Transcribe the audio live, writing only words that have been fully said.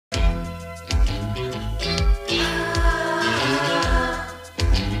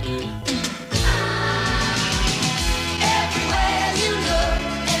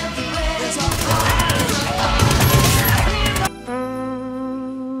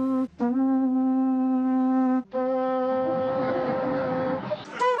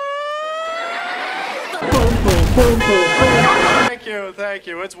Thank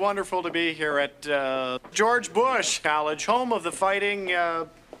you. It's wonderful to be here at George Bush College, home of the fighting,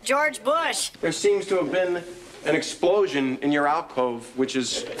 George Bush. There seems to have been an explosion in your alcove, which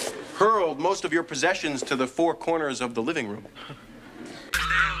has hurled most of your possessions to the four corners of the living room.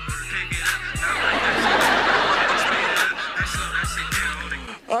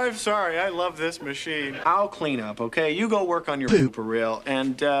 I'm sorry, I love this machine. I'll clean up, okay? You go work on your pooper reel,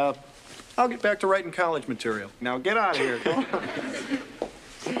 and I'll get back to writing college material. Now get out of here. Go on.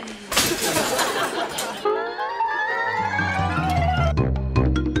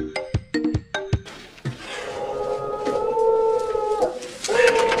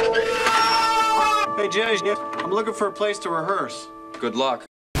 Hey, Jenny, I'm looking for a place to rehearse. Good luck.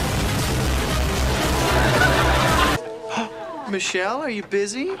 Michelle, are you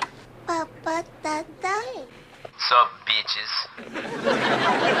busy? Papa, Dada. Sup, bitches?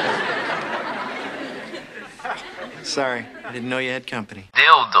 Sorry, I didn't know you had company.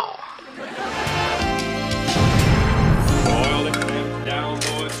 Dildo. Oil them pants down,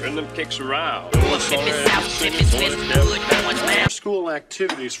 boys. Turn them kicks around. School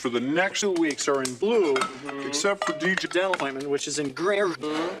activities for the next 2 weeks are in blue, except for DJ dental appointment, which is in green.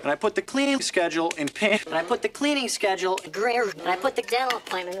 And I put the cleaning schedule in pink. And I put the cleaning schedule in green. And I put the dental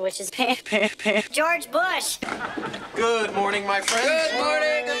appointment, which is pink. George Bush. Good morning, my friends. Good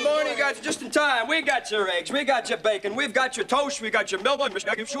morning, good morning. Got you just in time. We got your eggs, we got your bacon, we've got your toast, we got your milk, and we've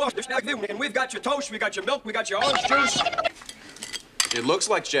got your toast, we got your milk, we got your orange juice. It looks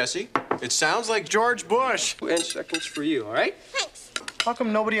like Jesse. It sounds like George Bush. 2 seconds for you, all right? Thanks. How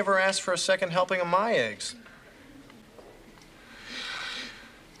come nobody ever asked for a second helping of my eggs?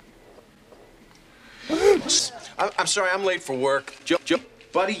 I'm sorry, I'm late for work. Joe,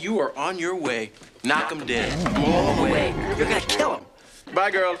 buddy, you are on your way. Knock him dead. Blow him away. You're gonna kill him.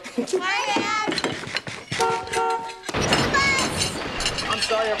 Bye, girl. Bye, Dad. I'm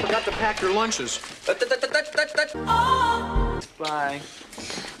sorry, I forgot to pack your lunches. Bye.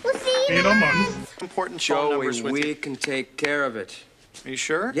 We'll see you in a month. Important phone numbers Joey, with we you. can take care of it. Are you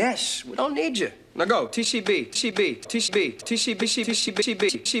sure? Yes, we don't need you. Now go. TCB, TCB, TCB, TCB, TCB,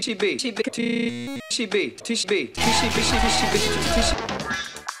 TCB, TCB, TCB, TCB, TCB.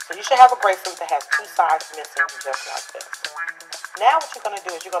 So you should have a bracelet that has 2 sides missing, just like this. Now what you're gonna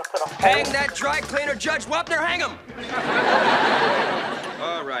do is you're gonna put a Hang that dry cleaner, Judge Wapner, hang him!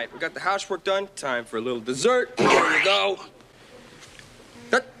 All right, we got the housework done. Time for a little dessert. Here you go.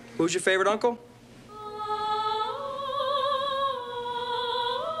 Who's your favorite uncle?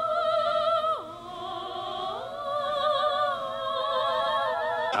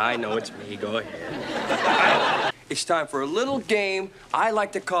 I know it's me. Go ahead. It's time for a little game I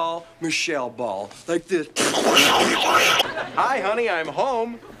like to call Michelle Ball. Like this. Hi, honey, I'm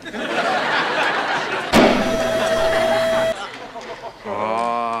home.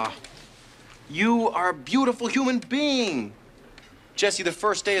 Aw, you are a beautiful human being. Jesse, the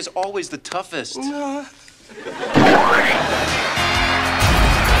first day is always the toughest.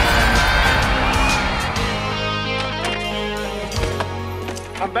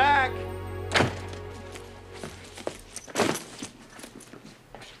 I'm back.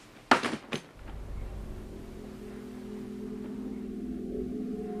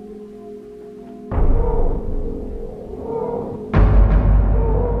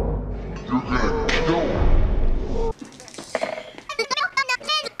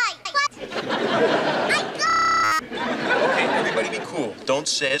 Don't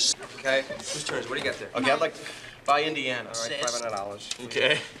sis. Okay, whose turn is it? What do you got there? Okay, I'd like to buy Indiana. All right, $500.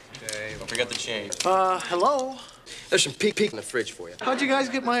 Okay. Okay. Don't forget the change. Hello? There's some peek in the fridge for you. How'd you guys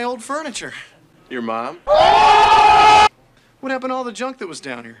get my old furniture? Your mom? What happened to all the junk that was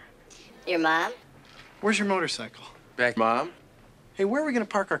down here? Your mom? Where's your motorcycle? Back, Mom? Hey, where are we gonna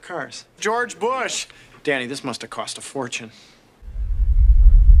park our cars? George Bush. Danny, this must have cost a fortune.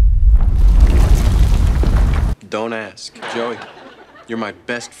 Don't ask. Joey, you're my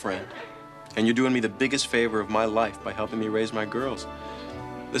best friend. And you're doing me the biggest favor of my life by helping me raise my girls.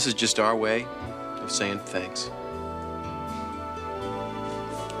 This is just our way of saying thanks.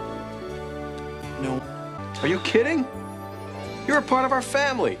 No. Are you kidding? You're a part of our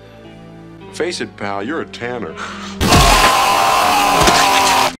family. Face it, pal, you're a tanner.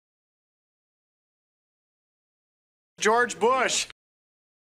 George Bush.